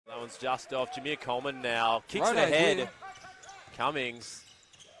one's just off. Jameer Coleman now kicks Right it ahead. idea. Cummings,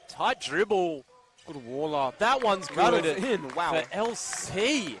 tight dribble. Good wall up. That one's Rattles good in. Wow. for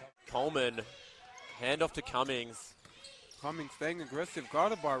LC. Coleman, hand off to Cummings. Cummings staying aggressive,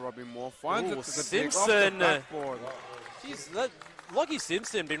 guarded by Robbie Moore. Finds Ooh, it to the dig off the Simpson. backboard. Jeez, Lockie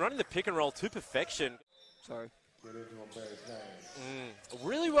Simpson been running the pick and roll to perfection. Sorry. A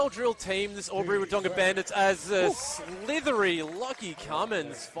really well-drilled team, this Albury-Wodonga Bandits, as slithery Lockie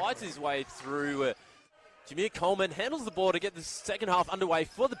Cummings fights his way through. Jameer Coleman handles the ball to get the second half underway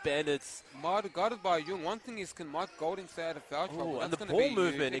for the Bandits. Guarded by Jung. One thing is, can Mike Golding stay out of foul trouble? And That's the gonna ball be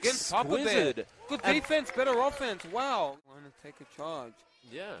movement, huge. Against Papa there. exquisite. Good And- defense, better offense. Wow. Want to take a charge.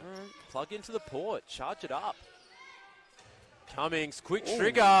 Yeah, Alright. plug into the port, charge it up. Cummings, quick Ooh.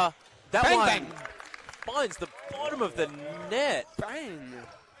 trigger. That Bang, one bang. finds the bottom of the net. Bang.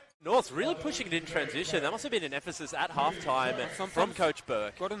 North really pushing it in transition. That must have been an emphasis at halftime from Sometimes- Coach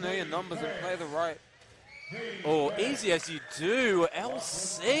Burke. Got to know your numbers and play the right. Oh, easy as you do,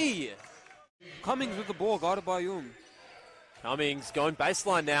 LC. Cummings with the ball, guarded by Jung. Cummings going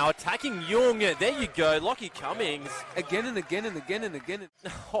baseline now, attacking Jung. There you go, Lockie Cummings. Again and again and again and again.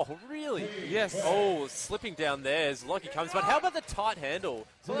 Oh, really? Yes. Oh, slipping down there is Lockie Cummings. But how about the tight handle?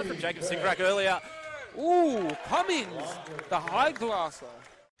 Saw that from Jacob Singrak earlier. Ooh, Cummings, the high glasser.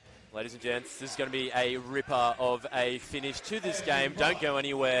 Ladies and gents, this is going to be a ripper of a finish to this game. Don't go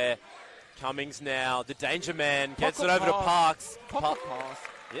anywhere. Cummings now, the danger man, gets Pocket it over to pass. Parks. Pocket pass.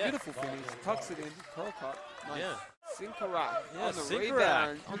 Yeah. Beautiful finish. Tucks it in. Curl cut. Nice. Yeah. Sinkarak Yeah, on the Sinkarak.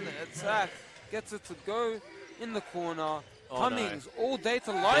 rebound, on the attack. Gets it to go in the corner. Oh, Cummings all day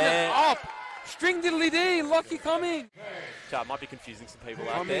to line There. it up. String diddly dee, Lockie Cummings. It might be confusing some people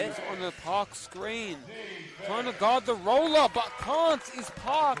out Cummings there. on the Parks screen. Trying to guard the roller, but can't. Is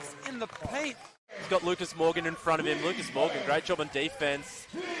Parks in the paint. He's got Lucas Morgan in front of him. Lucas Morgan, great job on defense.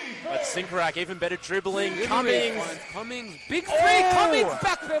 But Sinkarak, even better dribbling. Cummings. Finds Cummings. Big three. Oh! Cummings.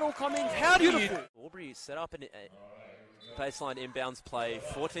 Backpedal Cummings. How do Beautiful. you... Albury set up a baseline inbounds play.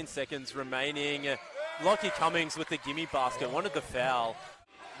 14 seconds remaining. Lockie Cummings with the gimme basket. Wanted the foul.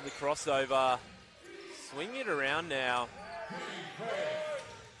 The crossover. Swing it around now.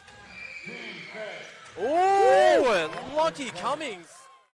 Oh, Lockie Cummings.